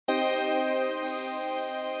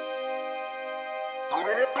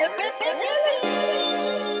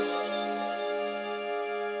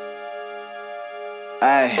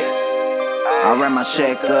Ay, I ran my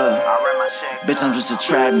check up. Bitch, I'm just a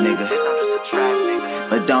trap nigga.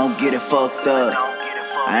 But don't get it fucked up.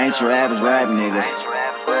 I ain't your average rap nigga.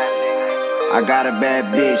 I got a bad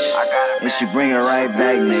bitch, and she bring it right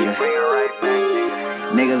back, nigga.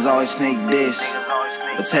 Niggas always sneak this,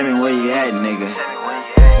 but tell me where you at, nigga.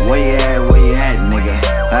 Where you at, where you at, nigga?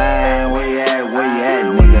 Ay, where you at,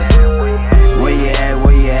 nigga? Where you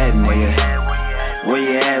at, nigga? Where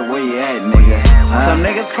you at, nigga? Some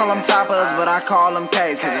niggas call them toppers, but I call them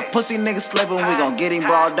K's. Cause a pussy nigga slippin', we gon' get him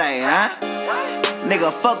all day, huh?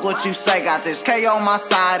 Nigga, fuck what you say. Got this K on my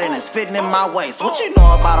side and it's fitting in my waist. What you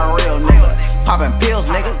know about a real nigga? Poppin' pills,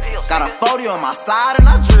 nigga. Got a 40 on my side and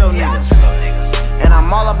I drill niggas. And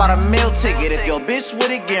I'm all about a meal ticket. If your bitch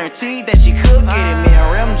with it, guaranteed that she could get it. Me a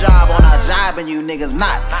rim job on our job and you niggas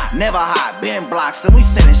not. Never hot, been blocks and we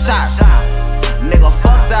sending shots. Nigga,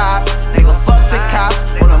 fuck the ops. Nigga, fuck the cops.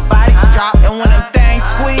 When them bodies drop and when them things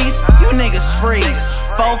squeeze, you niggas freeze.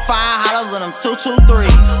 4-5 hollers and them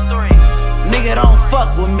 2-2-3s. Nigga, don't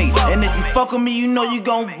fuck with me. And if you fuck with me, you know you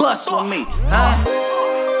gon' bust with me, huh?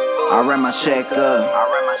 I ran my check up.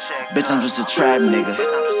 Bitch, I'm just a trap nigga.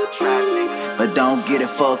 But don't get it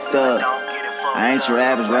fucked up. I ain't your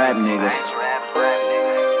average rap nigga.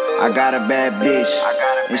 I got a bad bitch,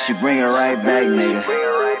 and she bring it right back, nigga.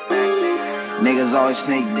 Niggas always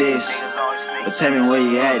sneak this, but tell me where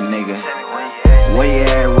you at, nigga. Where you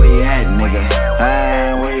at, nigga?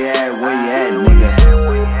 Ay, where you at, nigga?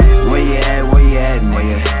 Where you at,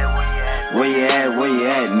 nigga? Where you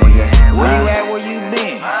at, nigga? Where you at, where you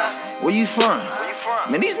been? Where you from?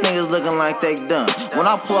 Man, these niggas looking like they done. When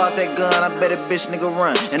I pull out that gun, I bet a bitch nigga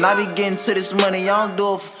run. And I be getting to this money, I don't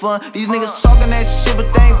do it for fun. These niggas talking that shit, but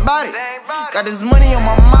they ain't bout it. Got this money on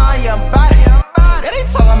my mind, yeah, I'm bout it. They ain't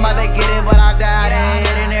talking about they get it, but I died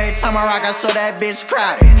it. And every time I rock, I show that bitch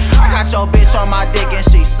crowded. I got your bitch on my dick and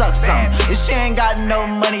she sucks something. If she ain't got no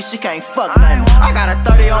money, she can't fuck nothing. I got a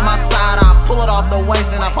 30 on my side, I pull it off the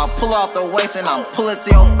waist. And if I pull it off the waist, and I'm pull it to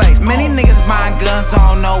your face. Many niggas buying guns, I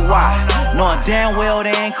don't know why. Knowing damn well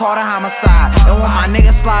they ain't caught a homicide. And when my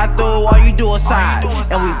niggas slide through, all you do is side.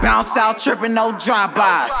 And we bounce out tripping, no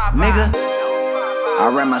drive-bys, nigga.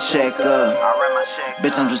 I ran my check up.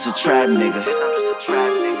 Bitch, I'm just a trap nigga.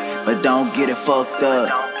 But don't get it fucked up.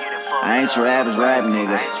 I ain't your average rap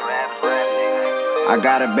nigga. I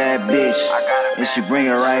got a bad bitch, and she bring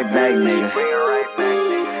it right back, nigga.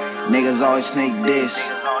 Niggas always sneak this,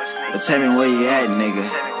 but tell me where you at, nigga.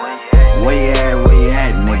 Where you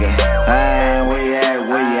at, nigga? Ay,